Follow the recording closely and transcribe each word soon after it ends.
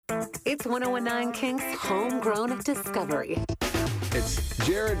It's 1019 KINKs Homegrown Discovery. It's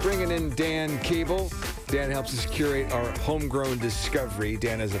Jared bringing in Dan Cable. Dan helps us curate our Homegrown Discovery.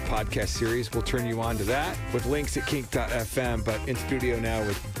 Dan has a podcast series. We'll turn you on to that with links at kink.fm. But in studio now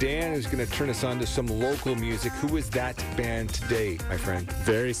with Dan, who's going to turn us on to some local music. Who is that band today, my friend?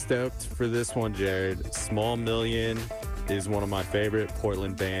 Very stoked for this one, Jared. Small Million is one of my favorite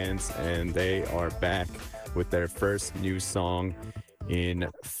Portland bands, and they are back with their first new song in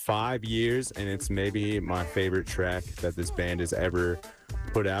 5 years, and it's maybe my favorite track that this band has ever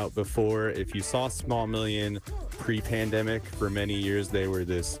put out before. If you saw Small Million pre-pandemic, for many years they were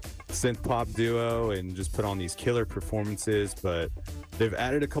this synth pop duo and just put on these killer performances, but they've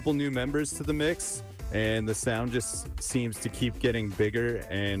added a couple new members to the mix, and the sound just seems to keep getting bigger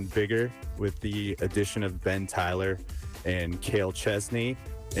and bigger with the addition of Ben Tyler and Cale Chesney.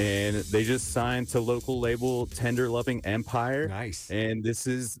 And they just signed to local label Tender Loving Empire. Nice. And this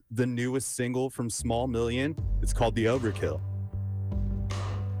is the newest single from Small Million. It's called The Overkill.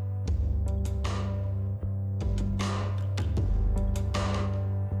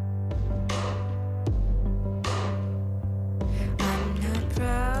 I'm not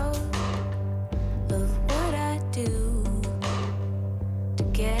proud of what I do to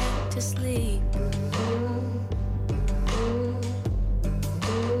get to sleep.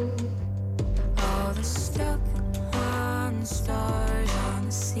 All the stuck on stars on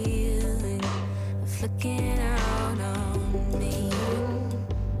the ceiling are flicking out on me.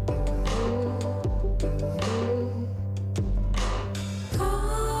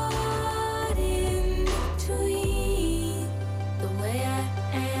 Caught in between the way I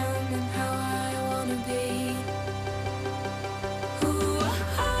am and how I wanna be. Ooh,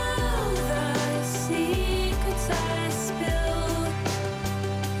 all the secrets I spill.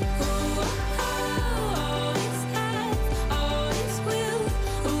 Ooh, always have, always will.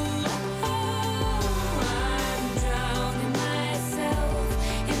 Ooh, I'm drowning myself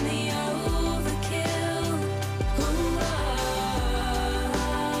in the overkill. Ooh,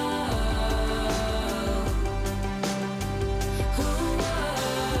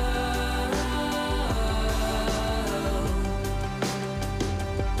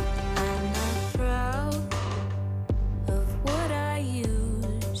 I'm not proud of what I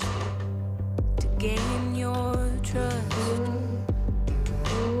use to gain your trust.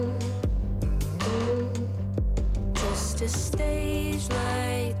 Just a stage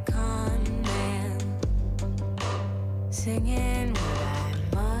light con man singing what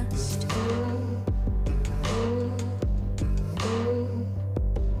I must.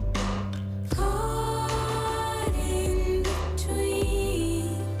 Caught in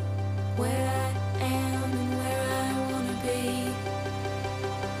between where I am and where I wanna be.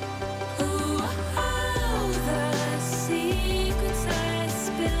 Ooh, all the secrets I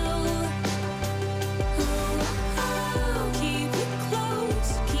spill. Ooh, oh, keep it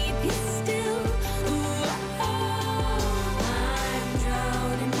close, keep it still. Ooh, I'm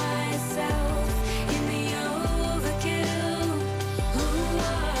drowning myself in the overkill. Ooh,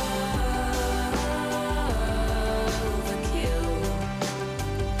 overkill.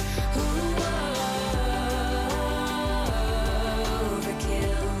 Ooh,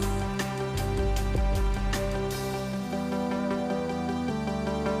 overkill.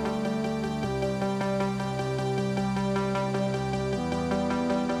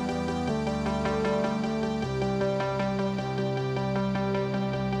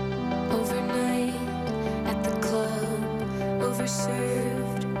 Overnight at the club,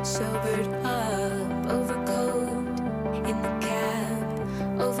 overserved, sobered up, overcoat in the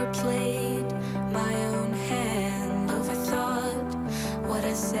cab, overplayed my own hand, overthought what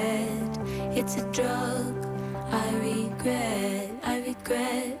I said. It's a drug I regret, I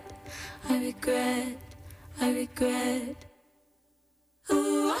regret, I regret, I regret.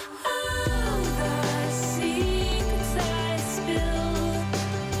 Ooh, all the secrets I spill.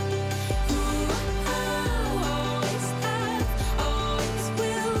 Ooh, always have, always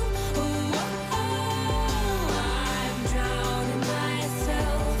will. Ooh, I'm drowning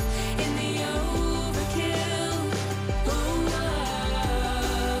myself in the overkill. Ooh,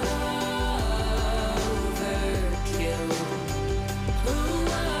 overkill. Ooh,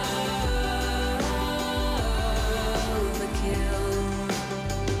 overkill.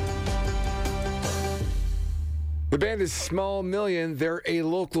 The band is Small Million. They're a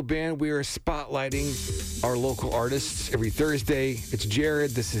local band. We are spotlighting our local artists every Thursday. It's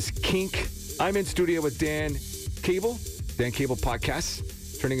Jared. This is Kink. I'm in studio with Dan Cable, Dan Cable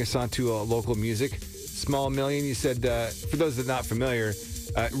Podcast, turning us on to local music. Small Million, you said, for those that are not familiar,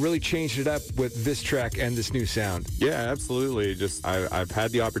 really changed it up with this track and this new sound. Yeah, absolutely. I've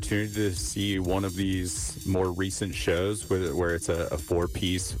had the opportunity to see one of these more recent shows where it's a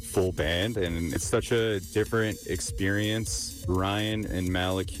 4-piece full band, and it's such a different experience. Ryan and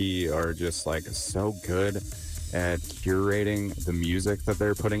Maliki are just like so good at curating the music that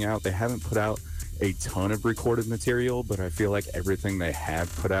they're putting out. They haven't put out a ton of recorded material, but I feel like everything they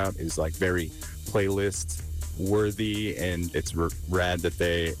have put out is like very playlist worthy, and it's rad that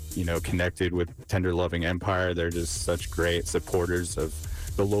they, connected with Tender Loving Empire. They're just such great supporters of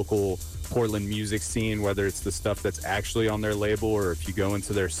the local Portland music scene, whether it's the stuff that's actually on their label, or if you go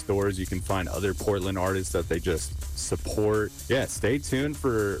into their stores, you can find other Portland artists that they just support. Yeah, stay tuned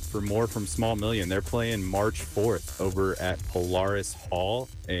for more from Small Million. They're playing March 4th over at Polaris Hall,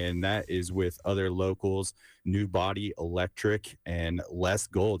 and that is with other locals, New Body Electric and Less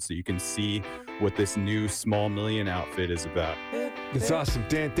Gold. So you can see what this new Small Million outfit is about. That's awesome.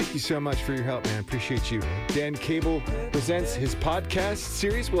 Dan, thank you so much for your help, man. Appreciate you. Dan Cable presents his podcast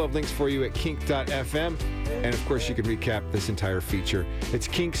series. We'll have links for you at kink.fm. And of course, you can recap this entire feature. It's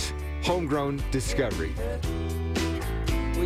KINKs Homegrown Discovery.